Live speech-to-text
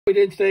We're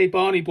doing today,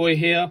 Barney Boy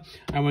here,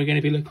 and we're going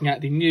to be looking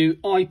at the new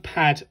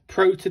iPad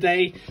Pro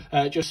today,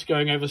 just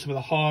going over some of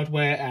the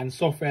hardware and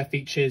software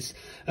features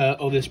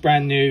of this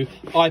brand new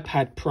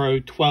iPad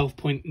Pro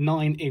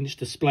 12.9-inch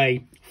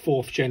display,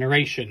 4th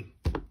generation.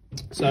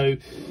 So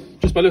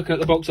just by looking at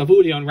the box, I've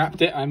already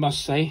unwrapped it, I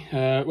must say.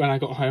 When I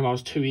got home, I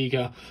was too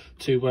eager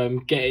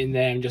to get in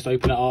there and just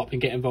open it up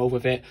and get involved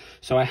with it.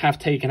 So I have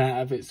taken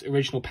out of its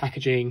original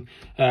packaging.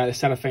 The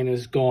cellophane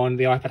is gone.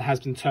 The iPad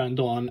has been turned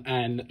on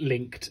and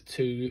linked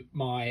to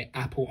my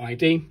Apple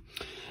ID.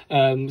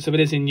 So it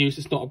is in use.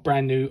 It's not a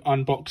brand new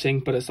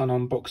unboxing, but it's an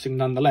unboxing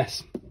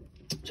nonetheless.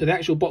 So the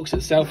actual box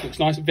itself looks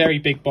nice, very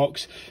big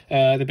box,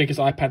 the biggest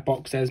iPad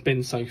box there's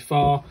been so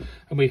far,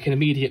 and we can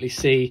immediately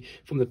see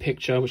from the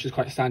picture, which is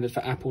quite standard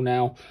for Apple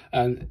now,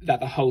 that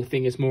the whole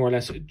thing is more or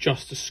less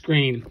just a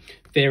screen,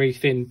 very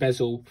thin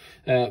bezel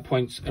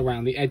points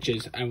around the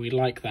edges, and we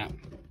like that.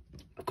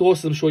 Of course,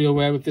 as I'm sure you're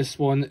aware with this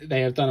one,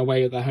 they have done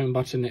away with the home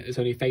button. It is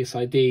only Face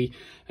ID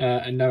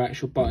and no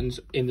actual buttons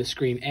in the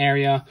screen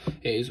area.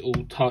 It is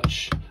all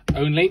touch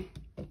only.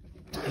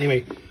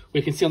 Anyway,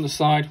 we can see on the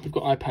side, we've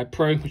got iPad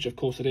Pro, which of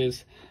course it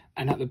is.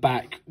 And at the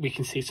back, we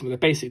can see some of the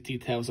basic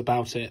details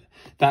about it.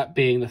 That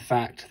being the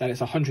fact that it's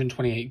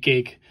 128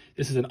 gig.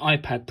 This is an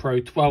iPad Pro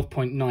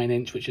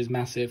 12.9-inch, which is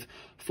massive,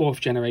 4th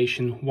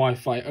generation,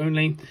 Wi-Fi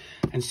only.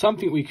 And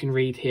something we can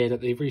read here that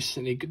they've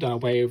recently done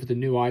away with the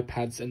new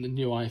iPads and the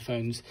new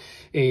iPhones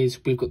is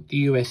we've got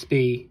the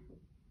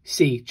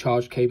USB-C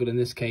charge cable in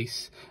this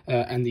case,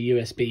 and the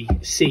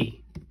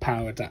USB-C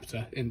power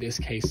adapter in this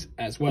case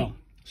as well.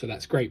 So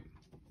that's great.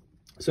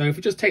 So if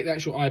we just take the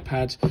actual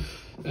iPad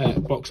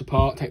box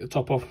apart, take the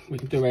top off, we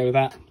can do away with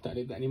that. Don't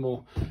need that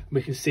anymore.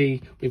 We can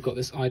see we've got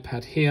this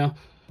iPad here.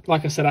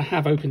 Like I said, I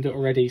have opened it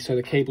already, so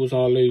the cables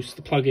are loose,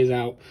 the plug is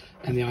out,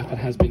 and the iPad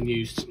has been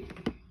used.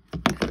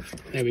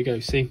 There we go,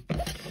 see?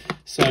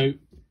 So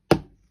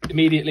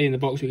immediately in the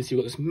box, we can see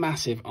we've got this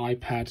massive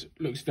iPad.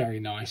 Looks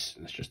very nice.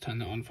 Let's just turn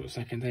that on for a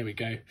second. There we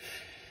go.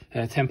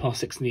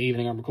 6:10 in the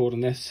evening, I'm recording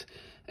this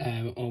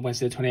on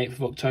Wednesday the 28th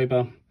of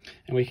October.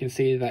 And we can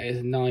see that is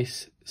a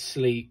nice,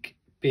 sleek,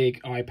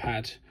 big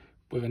iPad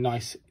with a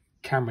nice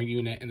camera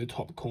unit in the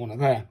top corner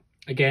there.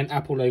 Again,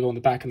 Apple logo on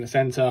the back and the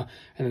center, and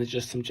then there's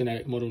just some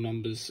generic model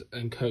numbers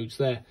and codes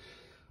there.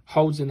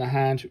 Holds in the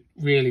hand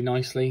really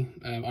nicely.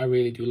 I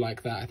really do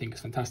like that. I think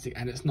it's fantastic,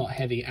 and it's not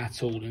heavy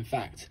at all. In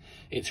fact,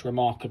 it's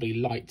remarkably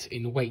light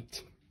in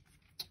weight.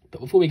 But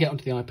before we get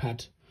onto the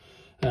iPad,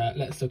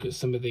 let's look at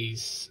some of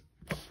these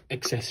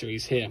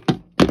accessories here.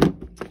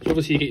 So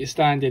obviously you get your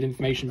standard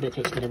information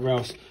booklets, whatever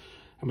else,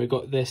 and we've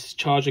got this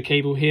charger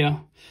cable here,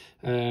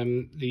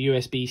 the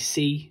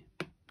USB-C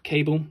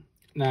cable.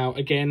 Now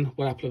again,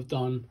 what Apple have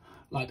done,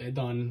 like they've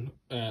done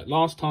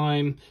last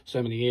time,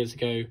 so many years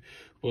ago,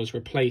 was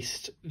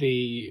replaced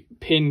the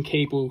pin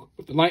cable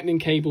with the lightning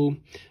cable,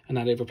 and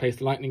now they've replaced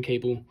the lightning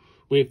cable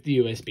with the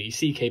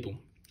USB-C cable.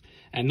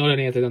 And not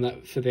only have they done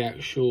that for the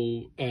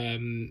actual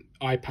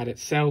iPad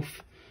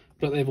itself,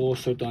 but they've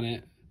also done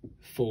it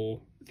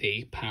for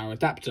the power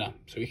adapter.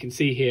 So we can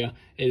see here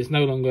it is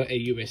no longer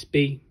a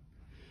USB,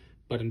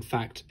 but in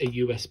fact a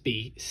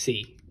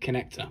USB-C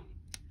connector.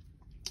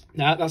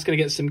 Now that's going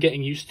to get some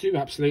getting used to,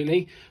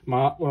 absolutely.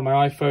 One of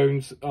my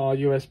iPhones are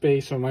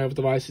USB, some of my other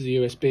devices are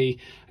USB,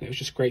 and it was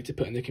just great to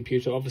put in the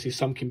computer. Obviously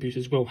some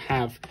computers will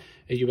have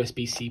a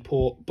USB-C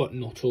port, but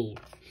not all.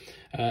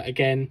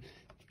 Again,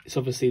 it's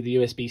obviously the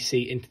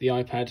USB-C into the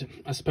iPad.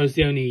 I suppose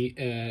the only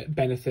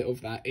benefit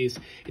of that is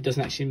it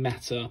doesn't actually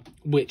matter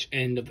which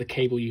end of the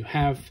cable you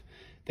have.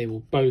 They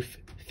will both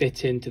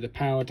fit into the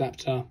power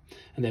adapter,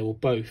 and they will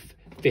both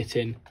fit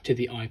into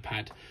the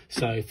iPad.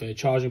 So for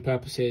charging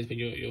purposes, when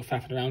you're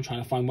faffing around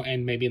trying to find what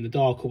end, maybe in the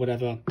dark or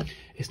whatever,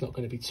 it's not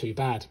going to be too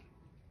bad.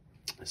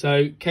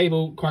 So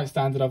cable, quite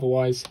standard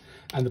otherwise.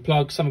 And the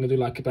plug, something I do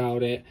like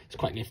about it, it's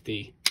quite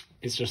nifty.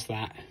 It's just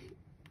that,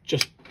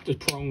 just the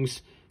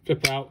prongs,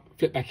 flip out,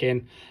 flip back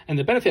in. And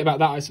the benefit about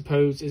that, I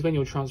suppose, is when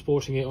you're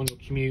transporting it on your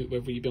commute,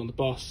 whether you be on the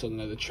bus or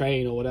the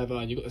train or whatever,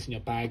 and you've got this in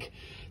your bag,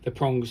 the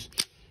prongs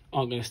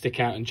aren't going to stick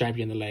out and jab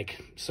you in the leg.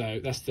 So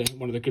that's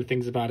one of the good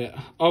things about it.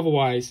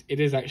 Otherwise, it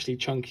is actually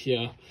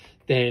chunkier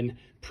than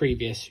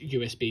previous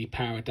USB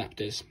power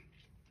adapters.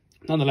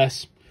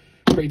 Nonetheless,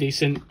 pretty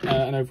decent,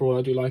 and overall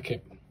I do like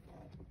it.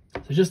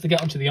 So just to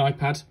get onto the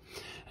iPad,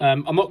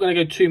 I'm not going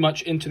to go too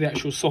much into the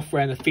actual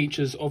software and the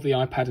features of the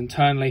iPad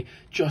internally,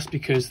 just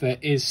because there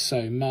is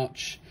so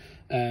much.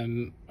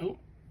 But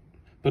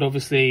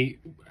obviously,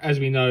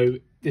 as we know,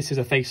 this is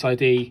a Face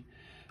ID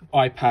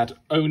iPad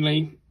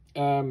only.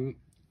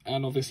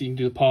 And obviously you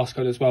can do the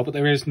passcode as well, but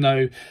there is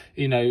no,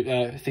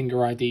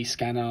 finger ID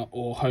scanner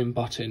or home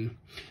button.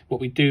 What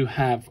we do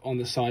have on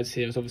the sides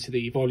here is obviously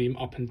the volume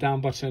up and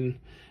down button,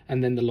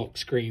 and then the lock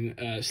screen,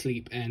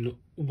 sleep and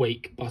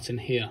wake button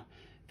here.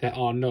 There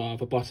are no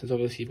other buttons.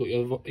 Obviously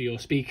you've got your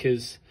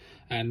speakers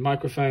and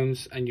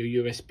microphones and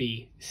your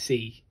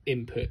USB-C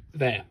input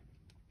there.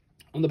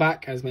 On the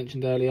back, as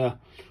mentioned earlier,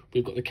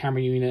 we've got the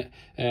camera unit,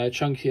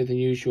 chunkier than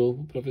usual,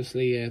 but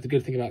obviously the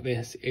good thing about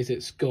this is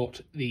it's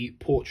got the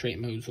portrait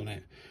modes on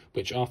it,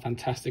 which are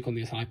fantastic on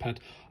this iPad.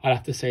 I'd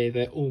have to say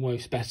they're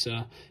almost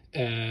better.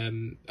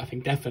 I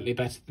think definitely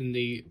better than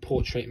the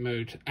portrait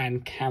mode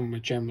and camera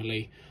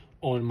generally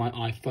on my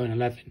iPhone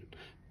 11.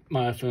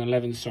 My iPhone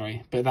 11,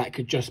 sorry, but that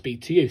could just be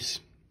to use.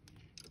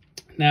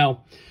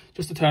 Now,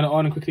 just to turn it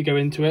on and quickly go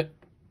into it.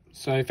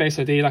 So Face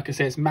ID, like I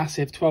say, it's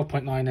massive,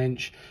 12.9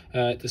 inch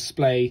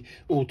display,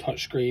 all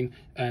touchscreen,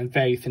 and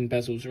very thin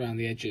bezels around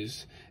the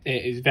edges.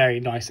 It is very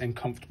nice and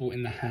comfortable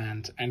in the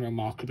hand and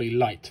remarkably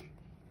light.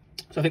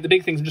 So I think the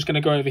big things I'm just going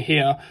to go over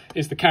here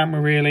is the camera,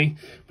 really.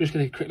 We're just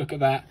going to take a quick look at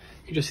that.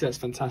 You can just see that's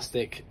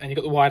fantastic. And you've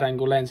got the wide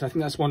angle lens. I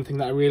think that's one thing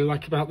that I really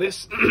like about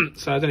this.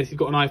 So I don't know if you've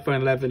got an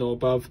iPhone 11 or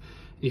above,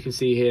 you can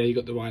see here you've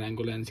got the wide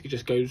angle lens. You can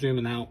just go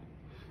zooming out,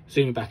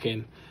 zooming back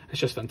in. It's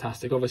just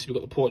fantastic. Obviously,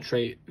 we've got the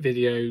portrait,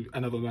 video,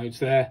 and other modes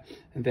there,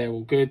 and they're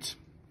all good.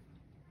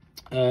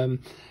 And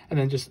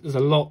then just there's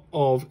a lot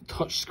of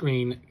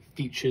touchscreen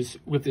features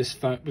with this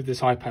phone, with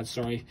this iPad,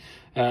 sorry.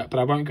 But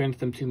I won't go into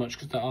them too much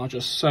because there are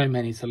just so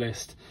many to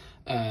list,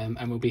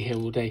 and we'll be here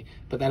all day.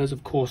 But that is,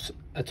 of course,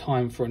 a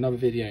time for another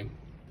video.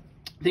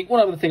 I think one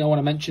other thing I want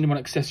to mention, one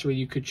accessory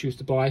you could choose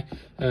to buy,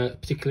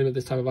 particularly with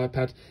this type of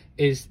iPad,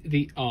 is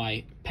the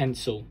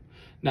iPencil.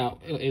 Now,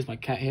 here's my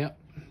cat here,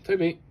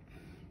 Toby.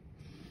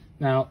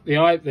 Now,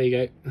 there you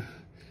go.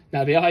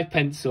 Now, the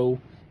iPencil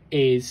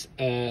is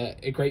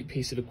a great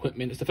piece of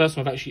equipment. It's the first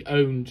time I've actually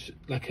owned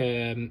like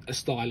a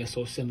stylus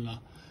or similar.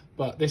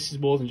 But this is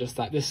more than just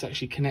that. This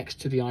actually connects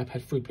to the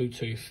iPad through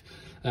Bluetooth.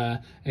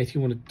 And if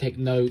you want to take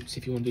notes,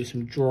 if you want to do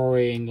some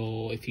drawing,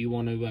 or if you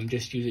want to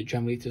just use it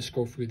generally to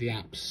scroll through the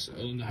apps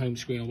on the home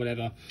screen or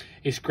whatever,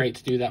 it's great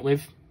to do that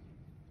with.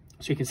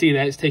 So you can see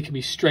there, it's taken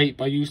me straight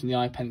by using the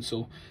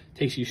iPencil.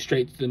 Takes you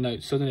straight to the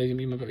notes. So I don't know,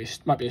 you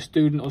might be a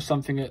student or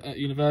something at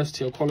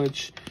university or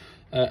college,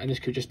 and this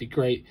could just be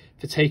great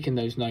for taking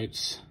those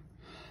notes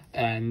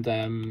and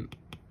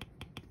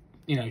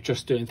you know,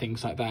 just doing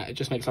things like that. It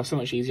just makes life so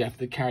much easier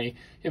to carry. You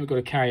haven't got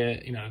to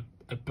carry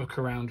a book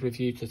around with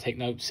you to take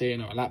notes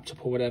in, or a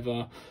laptop or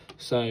whatever.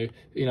 So I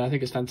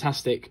think it's a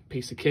fantastic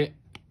piece of kit.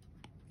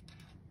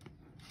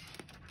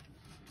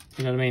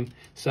 You know what I mean?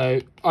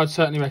 So I'd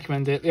certainly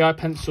recommend it. The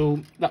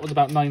iPencil, that was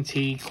about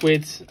 90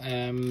 quid.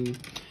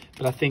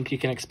 But I think you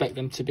can expect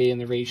them to be in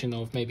the region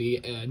of maybe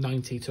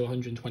 90 to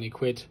 120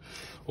 quid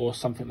or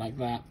something like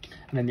that.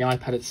 And then the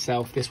iPad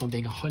itself, this one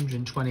being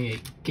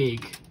 128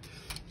 gig.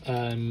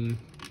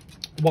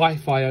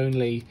 Wi-Fi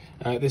only,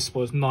 this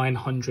was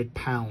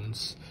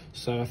 £900.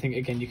 So I think,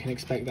 again, you can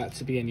expect that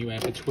to be anywhere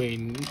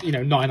between,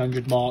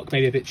 900 mark,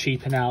 maybe a bit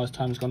cheaper now as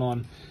time's gone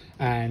on,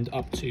 and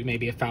up to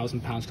maybe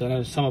 £1,000. Because I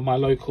know some of my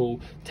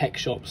local tech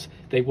shops,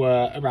 they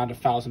were around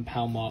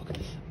 £1,000 mark.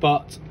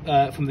 But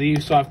from the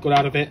use I've got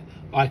out of it,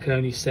 I can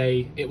only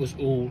say it was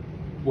all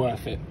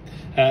worth it.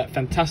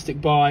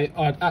 Fantastic buy.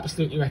 I'd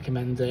absolutely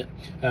recommend it.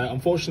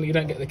 Unfortunately, you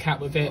don't get the cat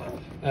with it,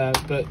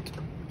 but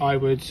I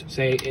would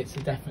say it's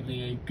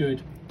definitely a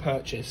good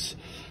purchase.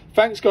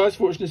 Thanks guys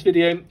for watching this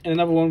video. In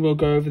another one, we'll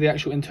go over the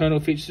actual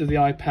internal features of the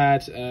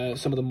iPad,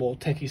 some of the more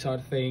techie side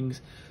of things,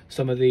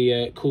 some of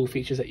the cool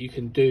features that you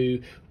can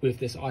do with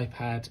this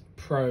iPad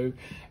Pro,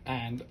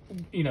 and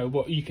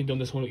what you can do on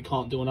this one that you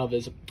can't do on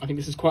others. I think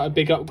this is quite a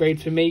big upgrade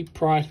for me.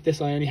 Prior to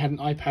this, I only had an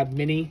iPad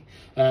mini,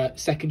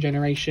 second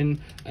generation,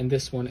 and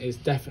this one is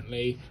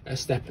definitely a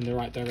step in the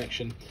right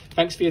direction.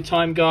 Thanks for your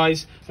time,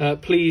 guys.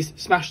 Please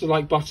smash the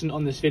like button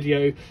on this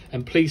video,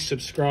 and please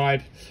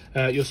subscribe.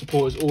 Your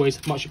support is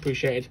always much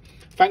appreciated.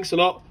 Thanks a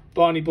lot,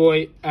 Barney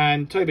Boy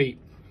and Toby.